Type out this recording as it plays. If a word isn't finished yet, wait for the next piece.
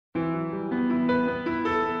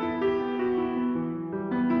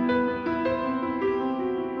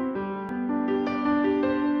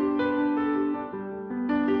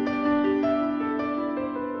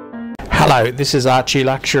Hello, this is Archie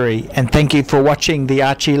Luxury, and thank you for watching the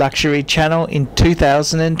Archie Luxury channel in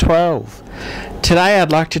 2012. Today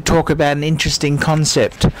I'd like to talk about an interesting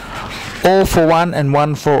concept, all for one and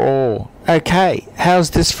one for all. Okay,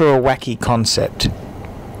 how's this for a wacky concept?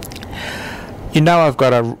 You know, I've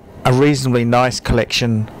got a reasonably nice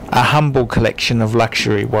collection, a humble collection of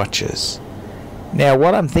luxury watches. Now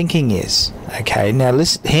what I'm thinking is, okay, now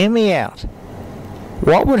listen, hear me out.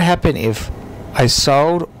 What would happen if I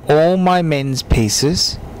sold all my men's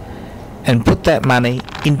pieces and put that money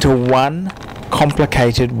into one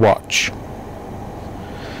complicated watch?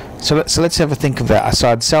 So let's have a think of that. So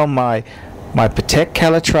I'd sell my Patek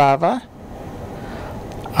Calatrava,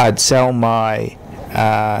 I'd sell my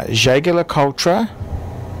JLC,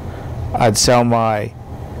 I'd sell my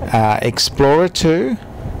Explorer 2,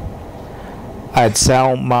 I'd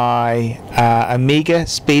sell my Omega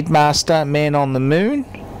Speedmaster Man on the Moon,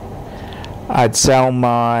 I'd sell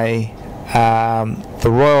my the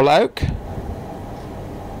Royal Oak,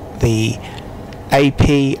 the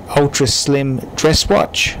AP Ultra Slim dress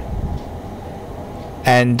watch,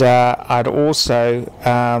 and I'd also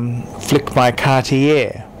flick my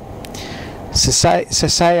Cartier. So say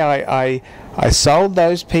I sold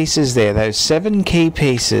those pieces there, those 7 key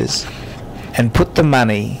pieces, and put the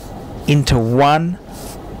money into one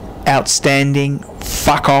outstanding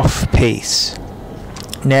fuck off piece.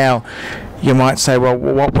 Now you might say, well,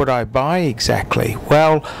 what would I buy exactly?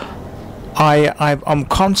 Well, I'm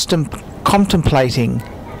contemplating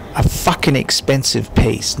a fucking expensive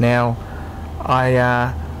piece. Now,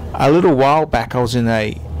 a little while back I was in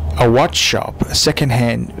a watch shop, a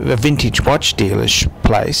vintage watch dealer's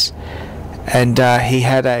place, and he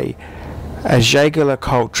had a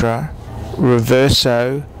JLC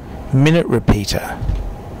Reverso minute repeater,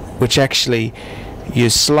 which actually you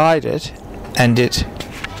slide it and it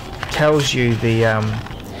tells you the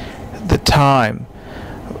time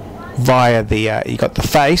via the you got the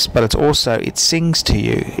face, but it's also, it sings to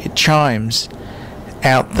you, it chimes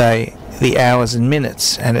out the hours and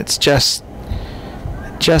minutes, and it's just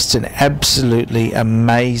an absolutely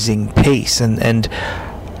amazing piece, and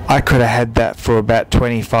I could have had that for about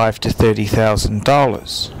 $25,000 to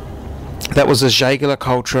 $30,000. That was a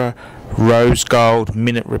JLC rose gold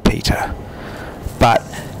minute repeater. But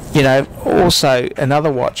you know, also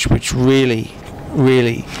another watch which really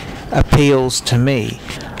appeals to me,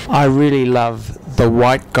 I really love the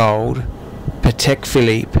white gold Patek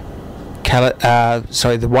Philippe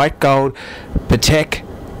the white gold Patek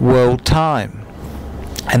World Time,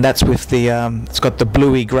 and that's with the it's got the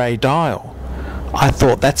bluey grey dial. I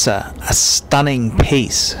thought that's a stunning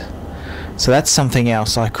piece, so that's something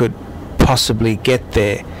else I could possibly get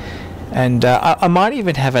there, and I might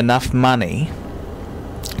even have enough money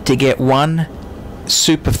to get one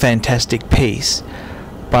super fantastic piece,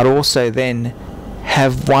 but also then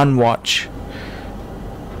have one watch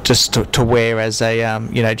just to wear as a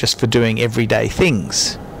you know, just for doing everyday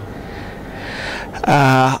things.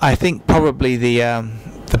 I think probably the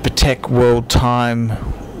Patek World Time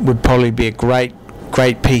would probably be a great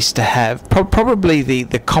piece to have. Probably the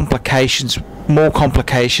more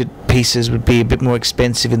complicated pieces would be a bit more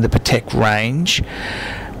expensive in the Patek range.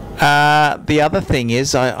 The other thing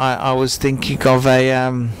is, I was thinking of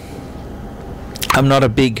I'm not a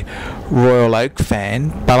big Royal Oak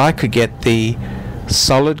fan, but I could get the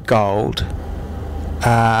solid gold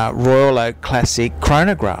Royal Oak Classic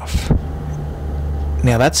chronograph.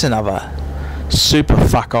 Now that's another super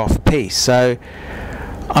fuck off piece. So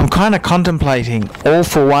I'm kind of contemplating all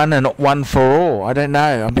for one and one for all. I don't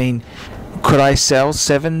know. I mean, could I sell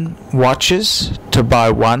 7 watches to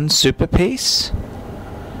buy one super piece?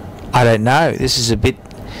 I don't know. This is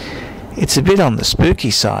it's a bit on the spooky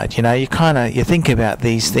side, you know. You think about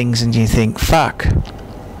these things and you think, fuck,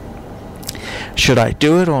 should I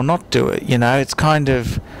do it or not do it? You know, it's kind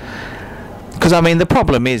of, because I mean, the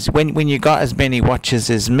problem is when you got as many watches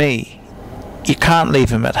as me, you can't leave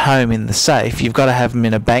them at home in the safe. You've got to have them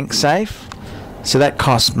in a bank safe, so that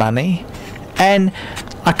costs money, and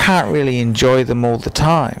I can't really enjoy them all the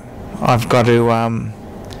time. I've got to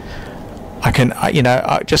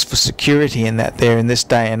just for security in that, there in this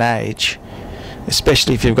day and age,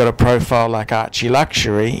 especially if you've got a profile like Archie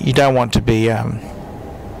Luxury, you don't want to be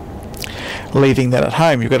leaving that at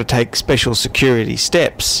home. You've got to take special security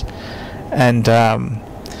steps, and I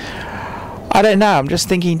don't know, I'm just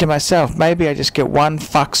thinking to myself, maybe I just get one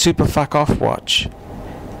super fuck off watch.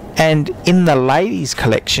 And in the ladies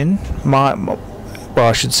collection,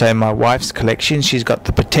 I should say my wife's collection, she's got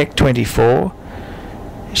the Patek 24,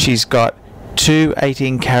 she's got 2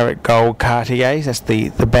 18-karat gold Cartiers, that's the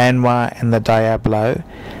Benoit and the Diablo,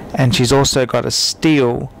 and she's also got a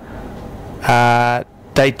steel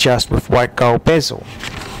Datejust with white gold bezel.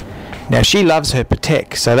 Now she loves her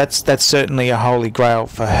Patek, so that's certainly a holy grail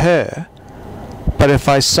for her. But if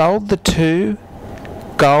I sold the 2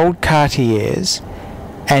 gold Cartiers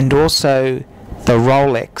and also the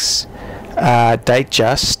Rolex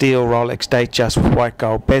Datejust, steel Rolex Datejust with white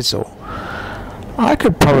gold bezel, I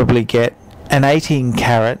could probably get an 18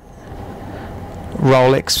 carat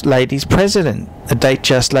Rolex Ladies President, a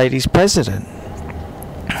Datejust Ladies President.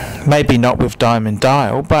 Maybe not with diamond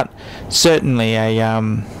dial, but certainly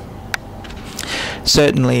a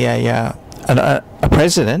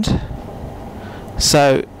president.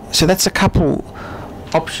 So that's a couple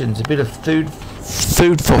options, a bit of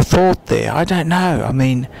food for thought there. I don't know. I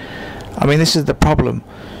mean, this is the problem.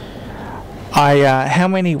 How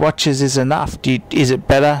many watches is enough? Is it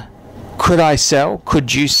better?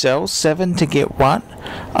 Could you sell 7 to get 1?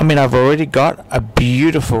 I mean, I've already got a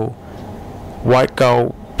beautiful white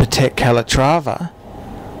gold Patek Calatrava,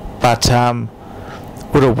 but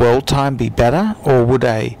would a World Time be better, or would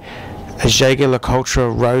a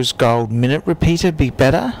Jaeger-LeCoultre rose gold minute repeater be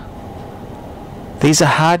better? These are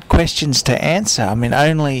hard questions to answer. I mean,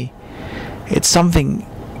 it's something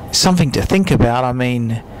to think about. I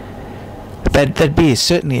mean, that'd be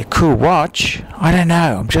certainly a cool watch. I don't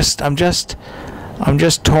know. I'm just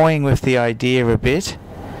toying with the idea a bit,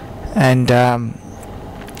 and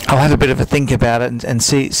I'll have a bit of a think about it and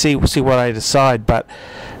see what I decide. But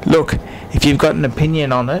look, if you've got an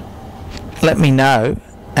opinion on it, let me know,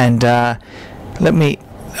 and I'm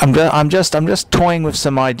just toying with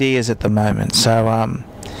some ideas at the moment. So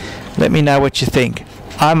let me know what you think.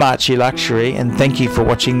 I'm Archie Luxury, and thank you for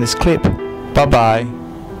watching this clip. Bye bye.